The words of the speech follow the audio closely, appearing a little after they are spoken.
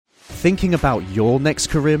thinking about your next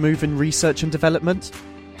career move in research and development?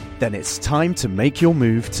 Then it's time to make your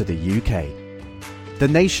move to the UK. The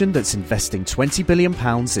nation that's investing £20 billion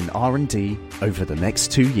in R&D over the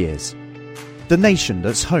next 2 years. The nation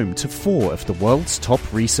that's home to 4 of the world's top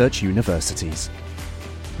research universities.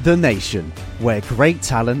 The nation where great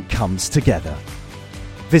talent comes together.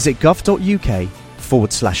 Visit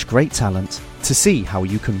gov.uk/great talent to see how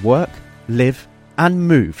you can work, live and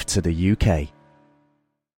move to the UK.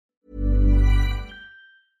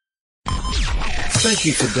 Thank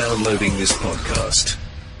you for downloading this podcast.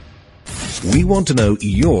 We want to know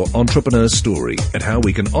your entrepreneur story and how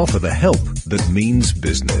we can offer the help that means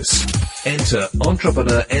business. Enter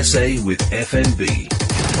Entrepreneur SA with FNB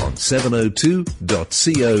on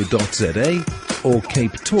 702.co.za or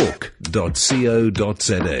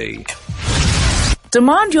capetalk.co.za.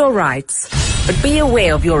 Demand your rights, but be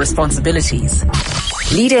aware of your responsibilities.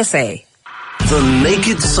 Lead SA. The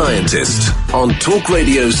Naked Scientist on Talk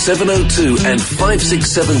Radio 702 and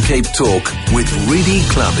 567 Cape Talk with Reedy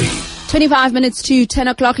Clubby. 25 minutes to 10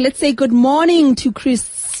 o'clock. Let's say good morning to Chris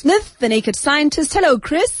Smith, the Naked Scientist. Hello,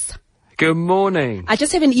 Chris. Good morning. I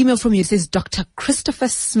just have an email from you. It says Dr. Christopher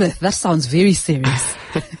Smith. That sounds very serious.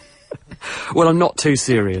 Well, I'm not too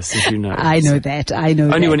serious, as you know. I know that.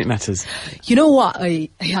 Only when it matters. You know what?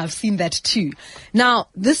 I've seen that too. Now,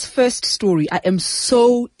 this first story I am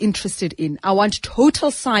so interested in. I want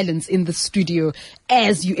total silence in the studio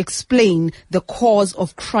as you explain the cause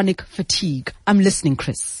of chronic fatigue. I'm listening,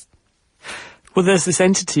 Chris. Well, there's this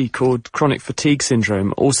entity called chronic fatigue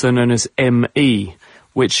syndrome, also known as ME,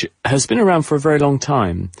 which has been around for a very long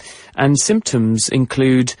time. And symptoms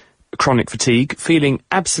include chronic fatigue, feeling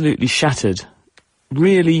absolutely shattered,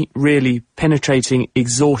 really, really penetrating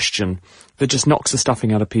exhaustion that just knocks the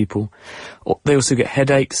stuffing out of people. They also get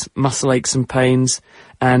headaches, muscle aches and pains,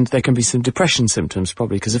 and there can be some depression symptoms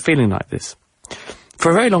probably because of feeling like this. For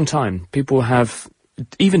a very long time, people have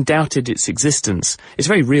even doubted its existence. It's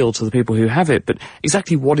very real to the people who have it, but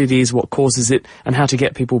exactly what it is, what causes it, and how to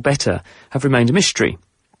get people better have remained a mystery.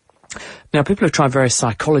 Now, people have tried various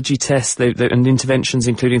psychology tests and interventions,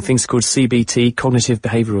 including things called CBT, cognitive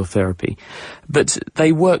behavioural therapy, but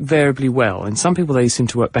they work variably well, and some people they seem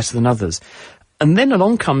to work better than others. And then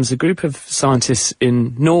along comes a group of scientists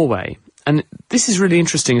in Norway, and this is really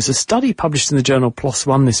interesting. It's a study published in the journal PLOS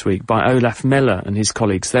ONE this week by Olaf Meller and his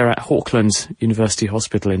colleagues. They're at Haukeland University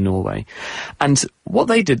Hospital in Norway. And what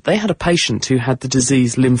they did, they had a patient who had the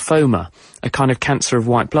disease lymphoma, a kind of cancer of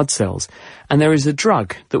white blood cells. And there is a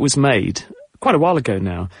drug that was made quite a while ago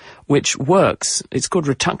now, which works. It's called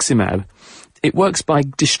rituximab. It works by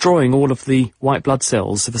destroying all of the white blood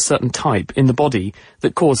cells of a certain type in the body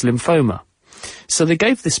that cause lymphoma. So they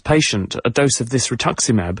gave this patient a dose of this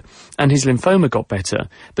rituximab and his lymphoma got better.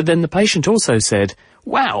 But then the patient also said,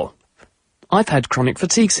 wow, I've had chronic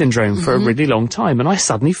fatigue syndrome for a really long time and I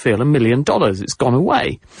suddenly feel $1 million. It's gone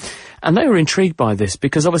away. And they were intrigued by this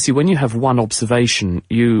because obviously when you have one observation,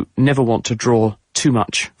 you never want to draw too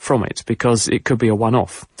much from it because it could be a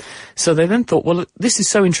one-off. So they then thought, well, this is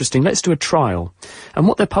so interesting, let's do a trial. And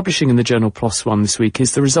what they're publishing in the journal PLOS ONE this week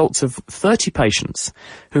is the results of 30 patients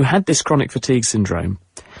who had this chronic fatigue syndrome.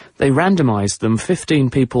 They randomised them, 15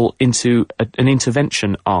 people, into an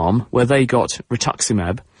intervention arm where they got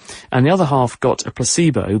rituximab and the other half got a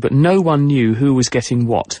placebo, but no one knew who was getting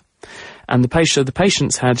what. And the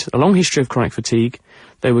patients had a long history of chronic fatigue,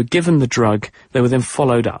 they were given the drug, they were then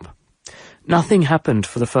followed up. Nothing happened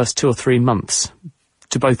for the first 2 or 3 months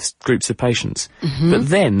to both groups of patients. But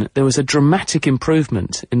then there was a dramatic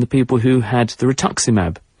improvement in the people who had the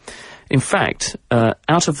rituximab. In fact,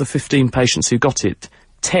 out of the 15 patients who got it,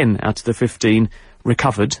 10 out of the 15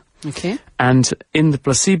 recovered. Okay. And in the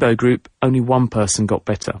placebo group, only one person got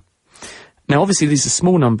better. Now, obviously, these are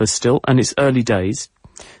small numbers still, and it's early days.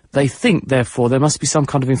 They think, therefore, there must be some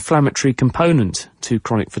kind of inflammatory component to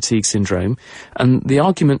chronic fatigue syndrome. And the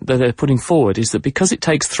argument that they're putting forward is that because it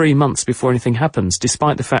takes 3 months before anything happens,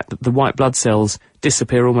 despite the fact that the white blood cells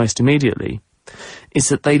disappear almost immediately, is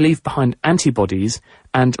that they leave behind antibodies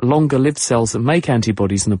and longer-lived cells that make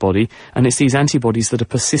antibodies in the body, and it's these antibodies that are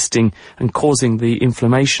persisting and causing the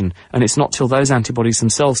inflammation, and it's not till those antibodies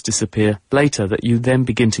themselves disappear later that you then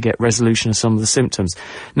begin to get resolution of some of the symptoms.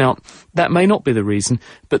 Now, that may not be the reason,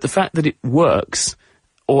 but the fact that it works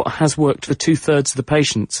or has worked for 2/3 of the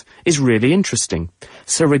patients is really interesting.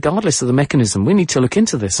 So regardless of the mechanism, we need to look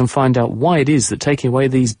into this and find out why it is that taking away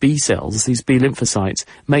these B cells, these B lymphocytes,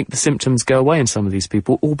 make the symptoms go away in some of these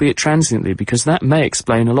people, albeit transiently, because that may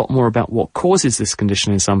explain a lot more about what causes this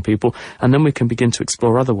condition in some people, and then we can begin to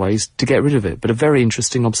explore other ways to get rid of it. But a very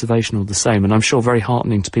interesting observation all the same, and I'm sure very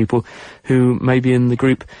heartening to people who may be in the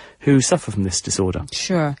group who suffer from this disorder.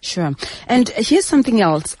 Sure. And here's something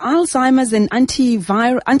else. Alzheimer's and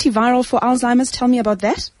antiviral for Alzheimer's. Tell me about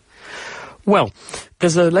that. Well,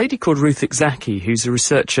 there's a lady called Ruth Zaki who's a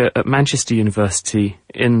researcher at Manchester University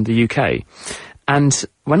in the UK. And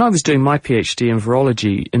when I was doing my PhD in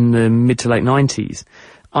virology in the mid to late 90s,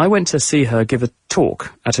 I went to see her give a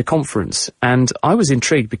talk at a conference, and I was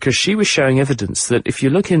intrigued because she was showing evidence that if you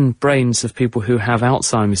look in brains of people who have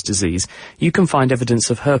Alzheimer's disease, you can find evidence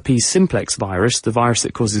of herpes simplex virus, the virus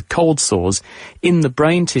that causes cold sores, in the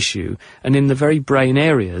brain tissue and in the very brain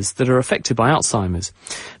areas that are affected by Alzheimer's.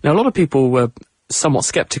 Now, a lot of people were somewhat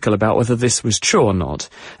sceptical about whether this was true or not,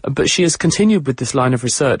 but she has continued with this line of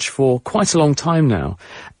research for quite a long time now.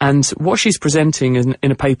 And what she's presenting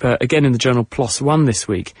in a paper, again in the journal PLOS One this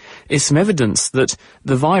week, is some evidence that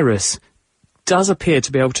the virus does appear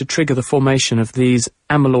to be able to trigger the formation of these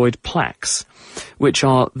amyloid plaques, which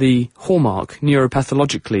are the hallmark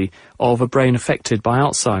neuropathologically of a brain affected by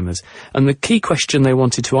Alzheimer's. And the key question they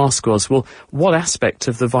wanted to ask was, well, what aspect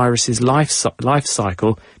of the virus's life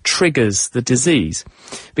cycle triggers the disease?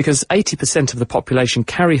 Because 80% of the population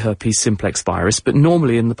carry herpes simplex virus, but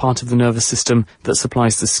normally in the part of the nervous system that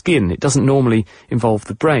supplies the skin. It doesn't normally involve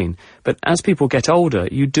the brain. But as people get older,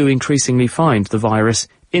 you do increasingly find the virus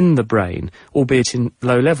in the brain, albeit in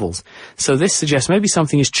low levels. So this suggests maybe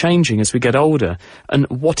something is changing as we get older, and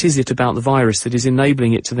what is it about the virus that is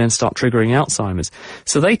enabling it to then start triggering Alzheimer's?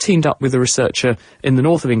 So they teamed up with a researcher in the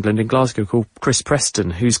north of England, in Glasgow, called Chris Preston,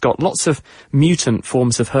 who's got lots of mutant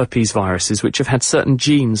forms of herpes viruses which have had certain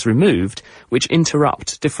genes removed which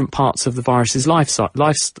interrupt different parts of the virus's life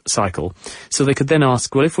cycle. So they could then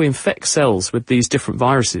ask, well, if we infect cells with these different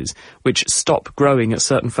viruses which stop growing at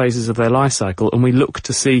certain phases of their life cycle, and we look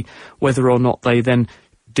to see whether or not they then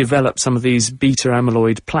develop some of these beta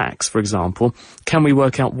amyloid plaques, for example, can we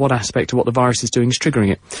work out what aspect of what the virus is doing is triggering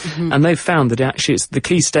it? Mm-hmm. And they've found that actually the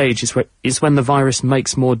key stage is when the virus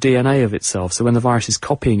makes more DNA of itself, so when the virus is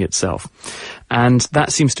copying itself. And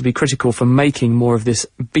that seems to be critical for making more of this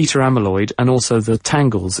beta amyloid and also the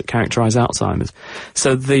tangles that characterize Alzheimer's.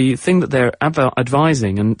 So the thing that they're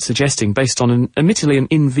advising and suggesting, based on admittedly an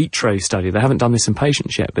in vitro study, they haven't done this in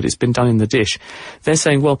patients yet, but it's been done in the dish, they're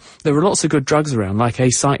saying, well, there are lots of good drugs around, like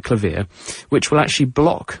acyclovir, which will actually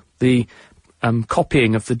block the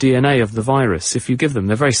copying of the DNA of the virus if you give them.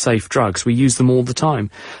 They're very safe drugs. We use them all the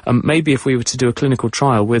time. Maybe if we were to do a clinical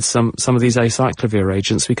trial with some of these acyclovir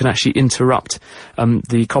agents, we can actually interrupt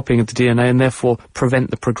the copying of the DNA and therefore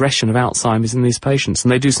prevent the progression of Alzheimer's in these patients.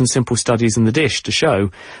 And they do some simple studies in the dish to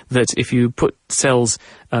show that if you put cells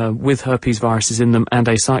with herpes viruses in them and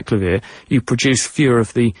acyclovir, you produce fewer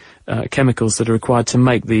of the chemicals that are required to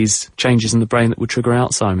make these changes in the brain that would trigger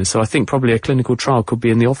Alzheimer's. So I think probably a clinical trial could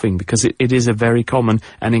be in the offing, because it is a very common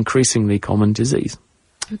and increasingly common disease.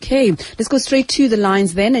 Okay, let's go straight to the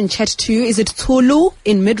lines then and chat to, is it Tulu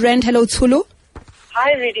in Midrand? Hello, Tulu.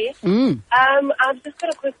 Hi, Rudy. I've just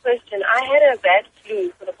got a quick question. I had a bad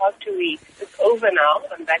flu for the past 2 weeks. It's over now.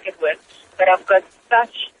 I'm back at work. But I've got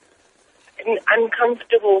such an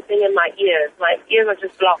uncomfortable thing in my ears. My ears are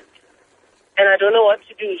just blocked. And I don't know what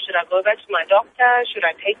to do. Should I go back to my doctor? Should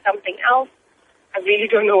I take something else? I really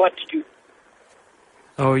don't know what to do.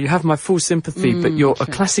 Oh, you have my full sympathy, but you're a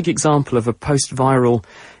classic example of a post-viral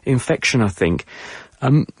infection, I think.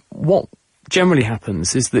 What generally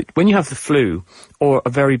happens is that when you have the flu or a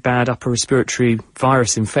very bad upper respiratory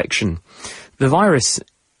virus infection, the virus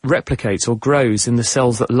replicates or grows in the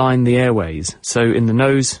cells that line the airways, so in the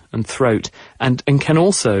nose and throat, and can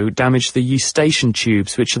also damage the eustachian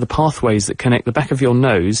tubes, which are the pathways that connect the back of your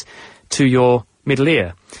nose to your middle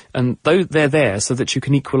ear. And though they're there so that you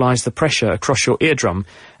can equalise the pressure across your eardrum,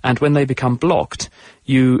 and when they become blocked,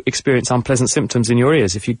 you experience unpleasant symptoms in your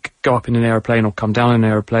ears. If you go up in an aeroplane or come down in an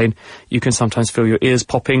aeroplane, you can sometimes feel your ears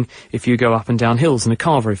popping. If you go up and down hills in a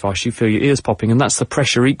car very fast, you feel your ears popping, and that's the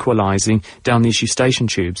pressure equalising down these eustachian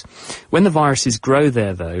tubes. When the viruses grow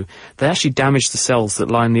there, though, they actually damage the cells that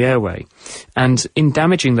line the airway. And in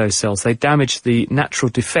damaging those cells, they damage the natural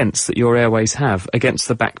defence that your airways have against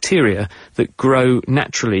the bacteria that grow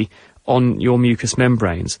naturally on your mucous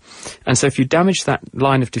membranes. And so if you damage that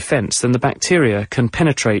line of defence, then the bacteria can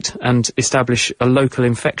penetrate and establish a local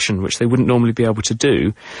infection, which they wouldn't normally be able to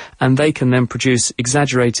do, and they can then produce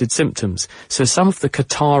exaggerated symptoms. So some of the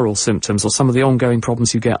catarrhal symptoms, or some of the ongoing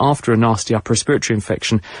problems you get after a nasty upper respiratory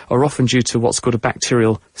infection, are often due to what's called a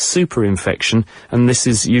bacterial superinfection, and this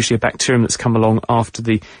is usually a bacterium that's come along after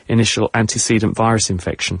the initial antecedent virus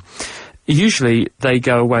infection. Usually they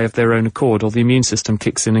go away of their own accord, or the immune system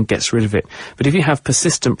kicks in and gets rid of it. But if you have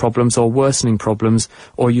persistent problems or worsening problems,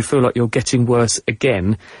 or you feel like you're getting worse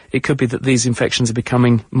again, it could be that these infections are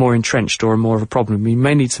becoming more entrenched or more of a problem. You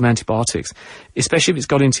may need some antibiotics. Especially if it's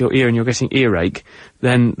got into your ear and you're getting earache,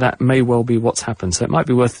 then that may well be what's happened. So it might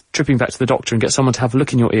be worth tripping back to the doctor and get someone to have a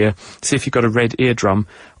look in your ear, see if you've got a red eardrum,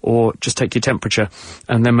 or just take your temperature,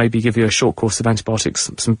 and then maybe give you a short course of antibiotics,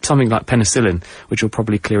 something like penicillin, which will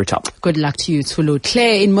probably clear it up. Good luck to you, Tulu.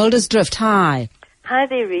 Claire in Muldersdrift, hi. Hi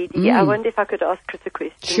there, Reedy. I wonder if I could ask Chris a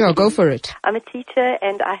question. Sure, go for it. I'm a teacher,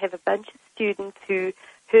 and I have a bunch of students who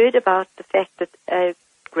heard about the fact that a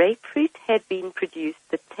grapefruit had been produced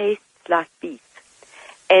that tastes like beef.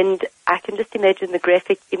 And I can just imagine the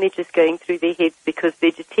graphic images going through their heads, because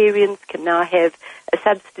vegetarians can now have a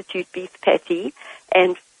substitute beef patty,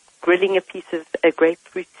 and grilling a piece of a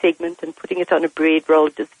grapefruit segment and putting it on a bread roll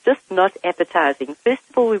is just not appetizing. First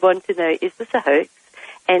of all, we want to know, is this a hoax?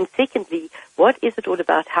 And secondly, what is it all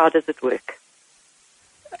about? How does it work?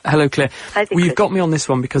 Hello, Claire. Hi, well, you've got me on this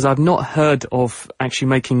one because I've not heard of actually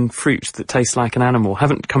making fruit that tastes like an animal.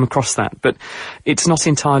 Haven't come across that, but it's not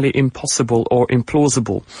entirely impossible or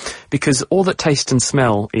implausible, because all that taste and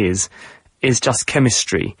smell is just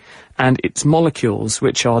chemistry, and it's molecules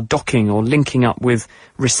which are docking or linking up with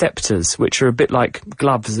receptors, which are a bit like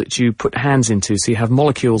gloves that you put hands into. So you have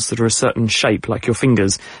molecules that are a certain shape, like your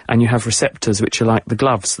fingers, and you have receptors which are like the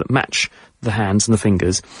gloves that match the hands and the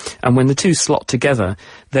fingers. And when the two slot together,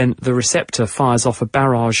 then the receptor fires off a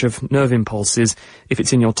barrage of nerve impulses. If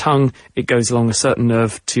it's in your tongue, it goes along a certain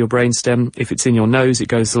nerve to your brainstem. If it's in your nose, it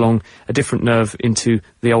goes along a different nerve into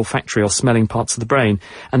the olfactory or smelling parts of the brain.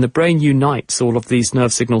 And the brain unites all of these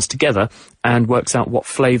nerve signals together and works out what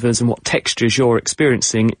flavours and what textures you're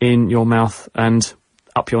experiencing in your mouth and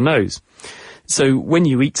up your nose. So when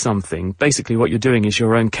you eat something, basically what you're doing is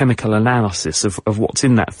your own chemical analysis of what's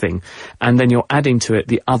in that thing, and then you're adding to it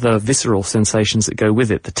the other visceral sensations that go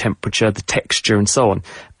with it, the temperature, the texture, and so on.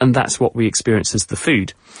 And that's what we experience as the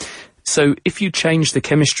food. So if you change the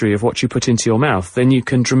chemistry of what you put into your mouth, then you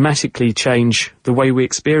can dramatically change the way we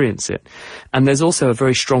experience it. And there's also a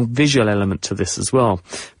very strong visual element to this as well.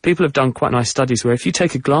 People have done quite nice studies where if you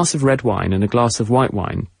take a glass of red wine and a glass of white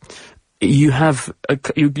wine, you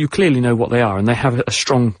clearly know what they are, and they have a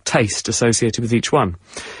strong taste associated with each one.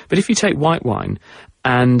 But if you take white wine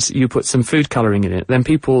and you put some food colouring in it, then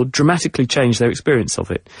people dramatically change their experience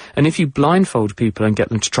of it. And if you blindfold people and get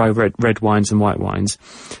them to try red wines and white wines,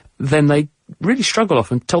 then they really struggle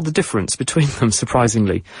often to tell the difference between them,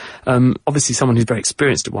 surprisingly. Obviously, someone who's very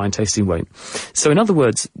experienced at wine tasting won't. So in other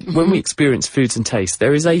words, when we experience foods and taste,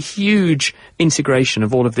 there is a huge integration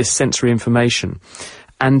of all of this sensory information.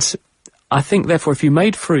 And I think, therefore, if you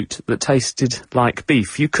made fruit that tasted like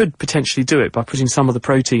beef, you could potentially do it by putting some of the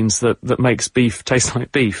proteins that makes beef taste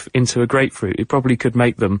like beef into a grapefruit. It probably could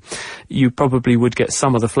make them. You probably would get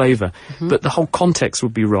some of the flavour. But the whole context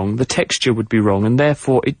would be wrong, the texture would be wrong, and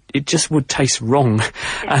therefore it just would taste wrong.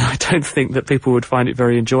 And I don't think that people would find it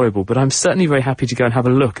very enjoyable. But I'm certainly very happy to go and have a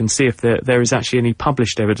look and see if there is actually any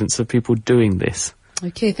published evidence of people doing this.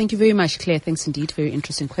 Okay, thank you very much, Claire. Thanks indeed. Very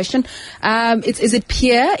interesting question. Is it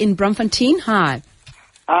Pierre in Braamfontein? Hi.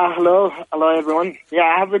 Hello everyone. Yeah,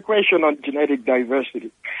 I have a question on genetic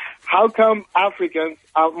diversity. How come Africans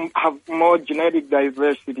have more genetic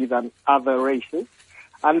diversity than other races?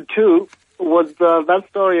 And two, was that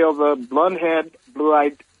story of a blonde-haired,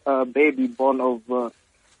 blue-eyed baby born of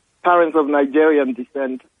parents of Nigerian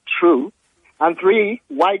descent true? And three,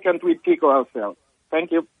 why can't we tickle ourselves?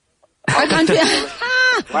 Thank you. Why can't we?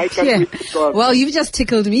 Why can't we tickle ourselves? Well, you've just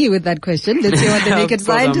tickled me with that question. Let's hear what the naked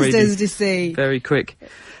scientist has to say. Very quick.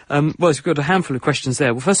 Well, we've got a handful of questions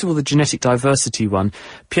there. Well, first of all, the genetic diversity one.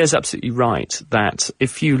 Pierre's absolutely right that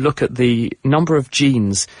if you look at the number of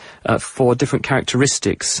genes for different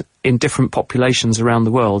characteristics in different populations around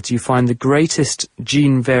the world, you find the greatest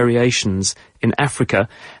gene variations in Africa,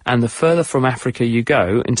 and the further from Africa you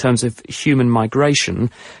go in terms of human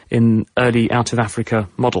migration in early out-of-Africa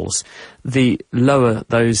models, the lower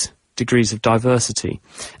those degrees of diversity.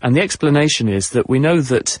 And the explanation is that we know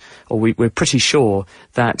that, or we're pretty sure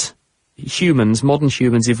that modern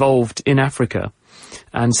humans evolved in Africa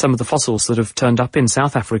And some of the fossils that have turned up in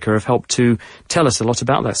South Africa have helped to tell us a lot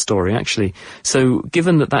about that story, actually. So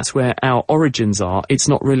given that that's where our origins are, it's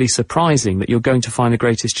not really surprising that you're going to find the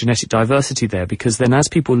greatest genetic diversity there, because then as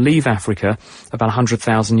people leave Africa about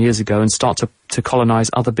 100,000 years ago and start to colonize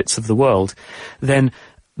other bits of the world, then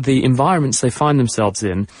the environments they find themselves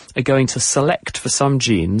in are going to select for some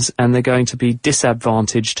genes, and they're going to be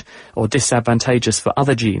disadvantaged or disadvantageous for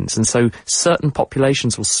other genes. And so certain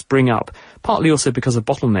populations will spring up, partly also because of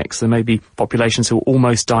bottlenecks. There may be populations who will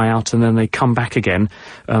almost die out and then they come back again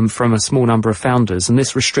from a small number of founders, and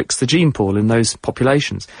this restricts the gene pool in those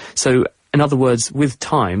populations. So, in other words, with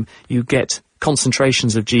time, you get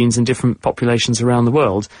concentrations of genes in different populations around the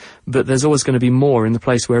world, but there's always going to be more in the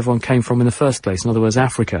place where everyone came from in the first place, in other words,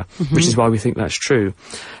 Africa, which is why we think that's true.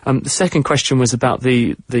 The second question was about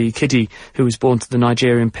the kiddie who was born to the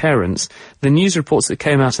Nigerian parents. The news reports that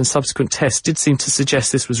came out in subsequent tests did seem to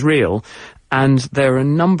suggest this was real, and there are a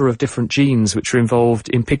number of different genes which are involved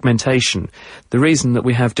in pigmentation. The reason that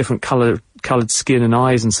we have different coloured skin and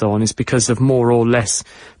eyes and so on is because of more or less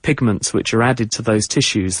pigments which are added to those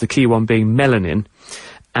tissues, the key one being melanin.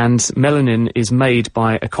 And melanin is made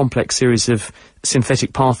by a complex series of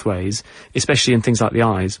synthetic pathways, especially in things like the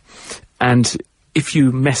eyes. And if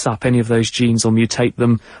you mess up any of those genes or mutate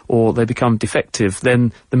them, or they become defective,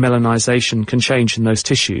 then the melanisation can change in those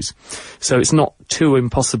tissues. So it's not too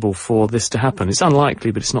impossible for this to happen. It's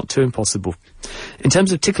unlikely, but it's not too impossible. In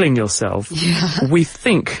terms of tickling yourself, we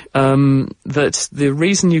think that the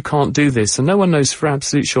reason you can't do this, and no one knows for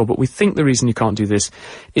absolute sure, but we think the reason you can't do this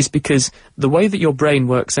is because the way that your brain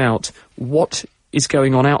works out what is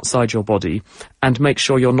going on outside your body and make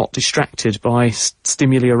sure you're not distracted by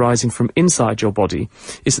stimuli arising from inside your body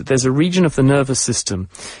is that there's a region of the nervous system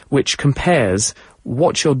which compares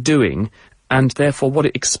what you're doing and therefore what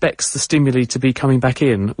it expects the stimuli to be coming back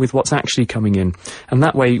in with what's actually coming in. And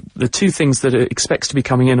that way, the two things that it expects to be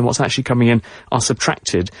coming in and what's actually coming in are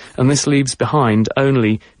subtracted, and this leaves behind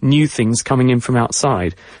only new things coming in from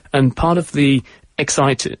outside. And part of the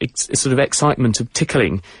excitement of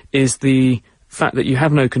tickling is the fact that you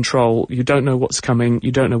have no control, you don't know what's coming, you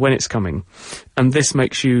don't know when it's coming. And this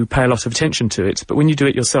makes you pay a lot of attention to it. But when you do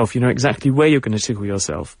it yourself, you know exactly where you're going to tickle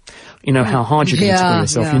yourself. You know how hard you're going to tickle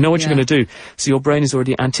yourself. You know what you're going to do. So your brain is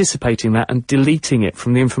already anticipating that and deleting it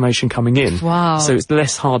from the information coming in. Wow. So it's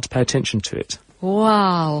less hard to pay attention to it.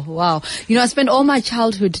 Wow. You know, I spent all my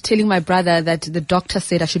childhood telling my brother that the doctor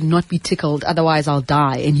said I should not be tickled, otherwise I'll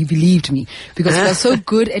die. And he believed me because he was so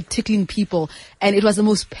good at tickling people. And it was the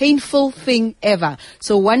most painful thing ever.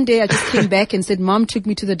 So one day I just came back and said, Mom took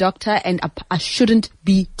me to the doctor and I shouldn't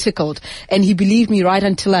be tickled. And he believed me right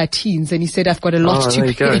until our teens. And he said, I've got a lot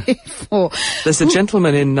to pay for. There's a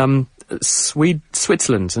gentleman in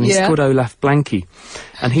Switzerland, and he's called Olaf Blanke,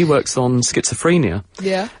 and he works on schizophrenia.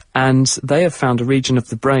 Yeah. And they have found a region of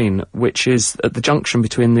the brain which is at the junction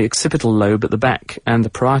between the occipital lobe at the back and the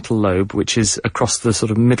parietal lobe, which is across the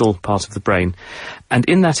sort of middle part of the brain. And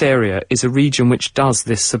in that area is a region which does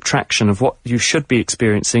this subtraction of what you should be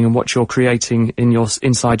experiencing and what you're creating in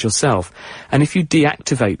inside yourself. And if you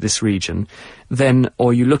deactivate this region, then,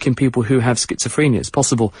 or you look in people who have schizophrenia, it's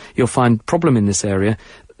possible you'll find problem in this area.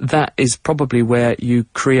 That is probably where you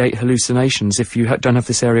create hallucinations if you don't have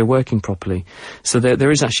this area working properly. So there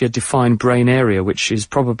is actually a defined brain area which is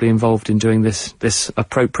probably involved in doing this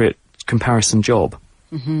appropriate comparison job.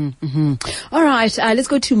 All right, let's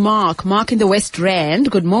go to Mark. Mark in the West Rand.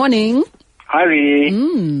 Good morning. Hi,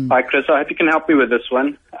 Ree. Hi, Chris. I hope you can help me with this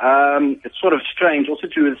one. It's sort of strange, also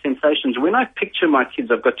to do with sensations. When I picture my kids,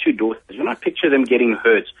 I've got two daughters, when I picture them getting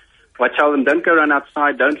hurt, I tell them, don't go run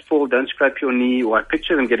outside, don't fall, don't scrape your knee, or I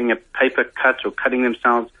picture them getting a paper cut or cutting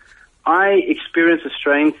themselves, I experience a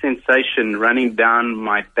strange sensation running down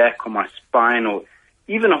my back or my spine, or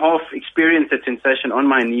even half experience that sensation on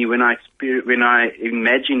my knee when I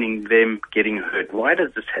imagining them getting hurt. Why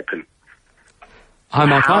does this happen? Hi,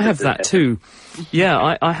 Mark. I have that too.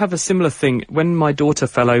 Yeah, I have a similar thing. When my daughter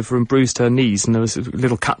fell over and bruised her knees, and there was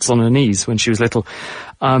little cuts on her knees when she was little,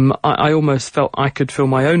 I almost felt I could feel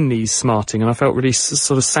my own knees smarting, and I felt really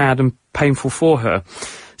sort of sad and painful for her.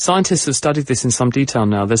 Scientists have studied this in some detail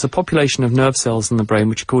now. There's a population of nerve cells in the brain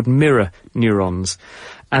which are called mirror neurons,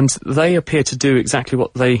 and they appear to do exactly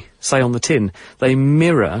what they say on the tin. They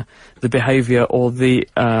mirror the behaviour or the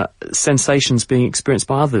sensations being experienced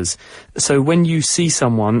by others. So when you see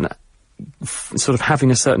someone sort of having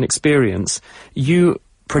a certain experience, you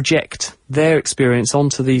project their experience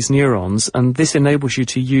onto these neurons, and this enables you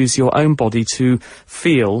to use your own body to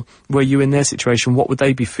feel, were you in their situation, what would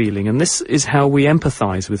they be feeling? And this is how we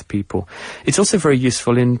empathise with people. It's also very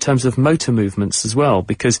useful in terms of motor movements as well,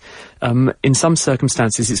 because in some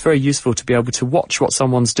circumstances it's very useful to be able to watch what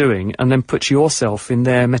someone's doing and then put yourself in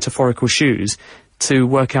their metaphorical shoes to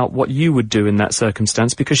work out what you would do in that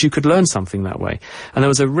circumstance, because you could learn something that way. And there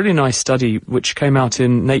was a really nice study which came out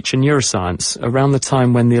in Nature Neuroscience around the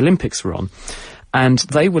time when the Olympics were on, and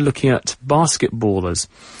they were looking at basketballers.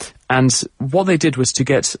 And what they did was to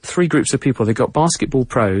get 3 groups of people. They got basketball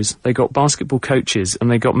pros, they got basketball coaches,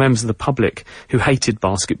 and they got members of the public who hated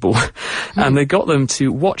basketball. And they got them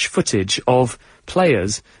to watch footage of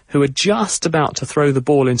players who were just about to throw the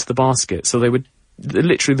ball into the basket. So they would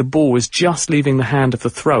literally, the ball was just leaving the hand of the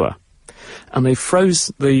thrower, and they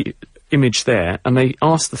froze the image there, and they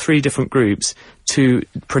asked the 3 different groups to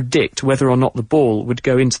predict whether or not the ball would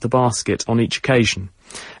go into the basket on each occasion.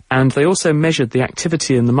 And they also measured the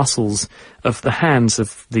activity in the muscles of the hands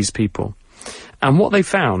of these people. And what they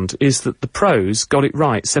found is that the pros got it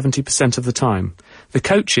right 70% of the time. The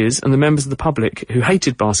coaches and the members of the public who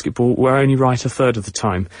hated basketball were only right a third of the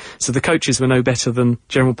time. So the coaches were no better than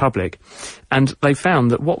general public. And they found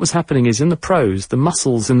that what was happening is, in the pros, the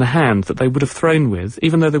muscles in the hand that they would have thrown with,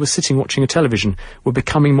 even though they were sitting watching a television, were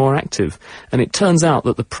becoming more active. And it turns out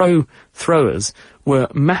that the pro throwers were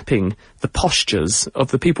mapping the postures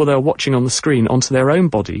of the people they were watching on the screen onto their own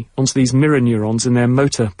body, onto these mirror neurons in their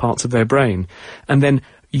motor parts of their brain, and then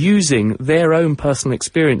using their own personal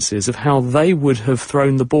experiences of how they would have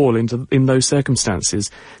thrown the ball in those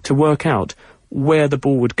circumstances to work out where the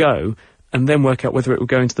ball would go, and then work out whether it would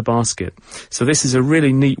go into the basket. So this is a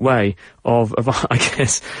really neat way of I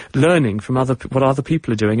guess, learning from what other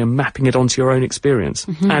people are doing and mapping it onto your own experience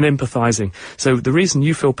and empathising. So the reason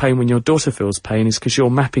you feel pain when your daughter feels pain is because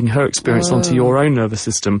you're mapping her experience onto your own nervous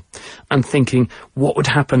system and thinking, what would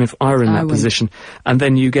happen if I were in that position? And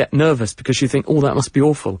then you get nervous because you think, oh, that must be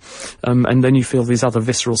awful. And then you feel these other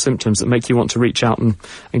visceral symptoms that make you want to reach out and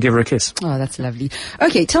give her a kiss. Oh, that's lovely.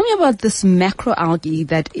 Okay, tell me about this macroalgae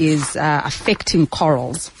that is affecting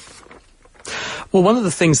corals. Well, one of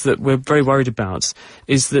the things that we're very worried about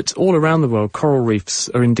is that all around the world, coral reefs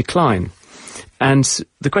are in decline. And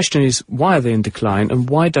the question is, why are they in decline, and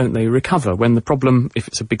why don't they recover when the problem, if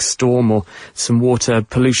it's a big storm or some water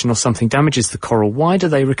pollution or something, damages the coral? Why do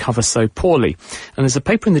they recover so poorly? And there's a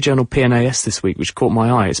paper in the journal PNAS this week which caught my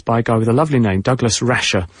eye. It's by a guy with a lovely name, Douglas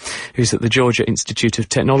Rasher, who's at the Georgia Institute of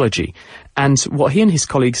Technology. And what he and his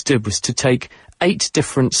colleagues did was to take 8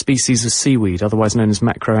 different species of seaweed, otherwise known as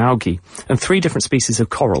macroalgae, and 3 different species of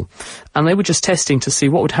coral. And they were just testing to see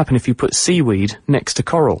what would happen if you put seaweed next to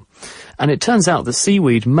coral. And it turns out that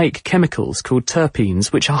seaweed make chemicals called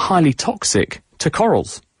terpenes, which are highly toxic to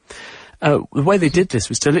corals. The way they did this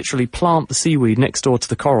was to literally plant the seaweed next door to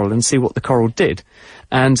the coral and see what the coral did.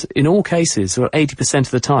 And in all cases, or 80%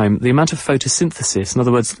 of the time, the amount of photosynthesis, in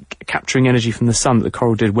other words, capturing energy from the sun that the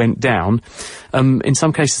coral did, went down. In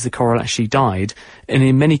some cases, the coral actually died. And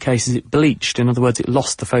in many cases, it bleached. In other words, it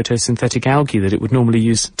lost the photosynthetic algae that it would normally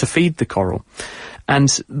use to feed the coral. And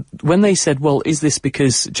when they said, well, is this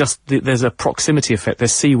because just there's a proximity effect,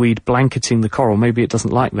 there's seaweed blanketing the coral, maybe it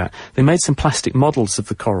doesn't like that, they made some plastic models of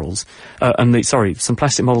the corals, some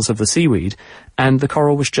plastic models of the seaweed, and the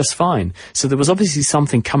coral was just fine. So there was obviously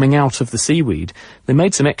something coming out of the seaweed. They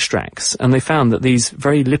made some extracts, and they found that these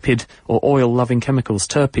very lipid or oil-loving chemicals,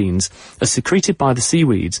 terpenes, are secreted by the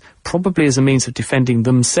seaweeds, probably as a means of defending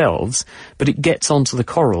themselves, but it gets onto the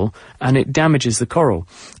coral, and it damages the coral.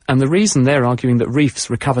 And the reason they're arguing that reefs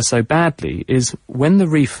recover so badly is when the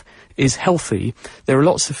reef is healthy, there are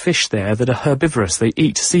lots of fish there that are herbivorous. They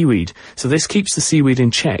eat seaweed. So this keeps the seaweed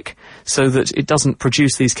in check so that it doesn't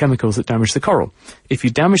produce these chemicals that damage the coral. If you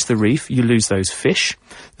damage the reef, you lose those fish.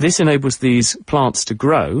 This enables these plants to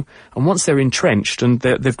grow, and once they're entrenched and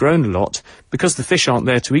they've grown a lot, because the fish aren't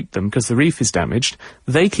there to eat them, because the reef is damaged,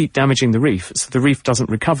 they keep damaging the reef, so the reef doesn't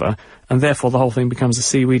recover, and therefore the whole thing becomes a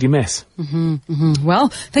seaweedy mess. Well,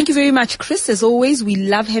 thank you very much, Chris. As always, we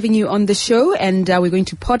love having you on the show, and we're going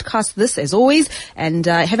to podcast this as always, and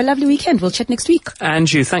have a lovely weekend. We'll chat next week.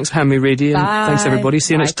 And you. Thanks for having me, Reedy, and thanks everybody.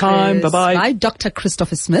 See you next time. Chris. Bye-bye. Bye, Dr.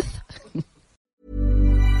 Christopher Smith.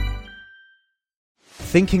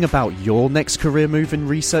 Thinking about your next career move in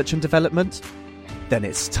research and development? Then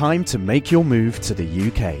it's time to make your move to the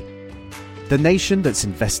UK. The nation that's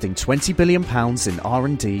investing £20 billion in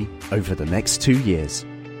R&D over the next 2 years.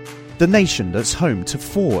 The nation that's home to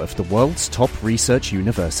 4 of the world's top research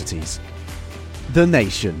universities. The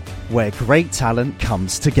nation where great talent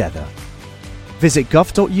comes together. Visit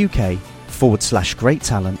gov.uk UK.com/great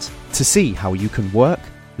talent to see how you can work,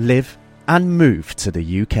 live, and move to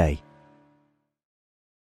the UK.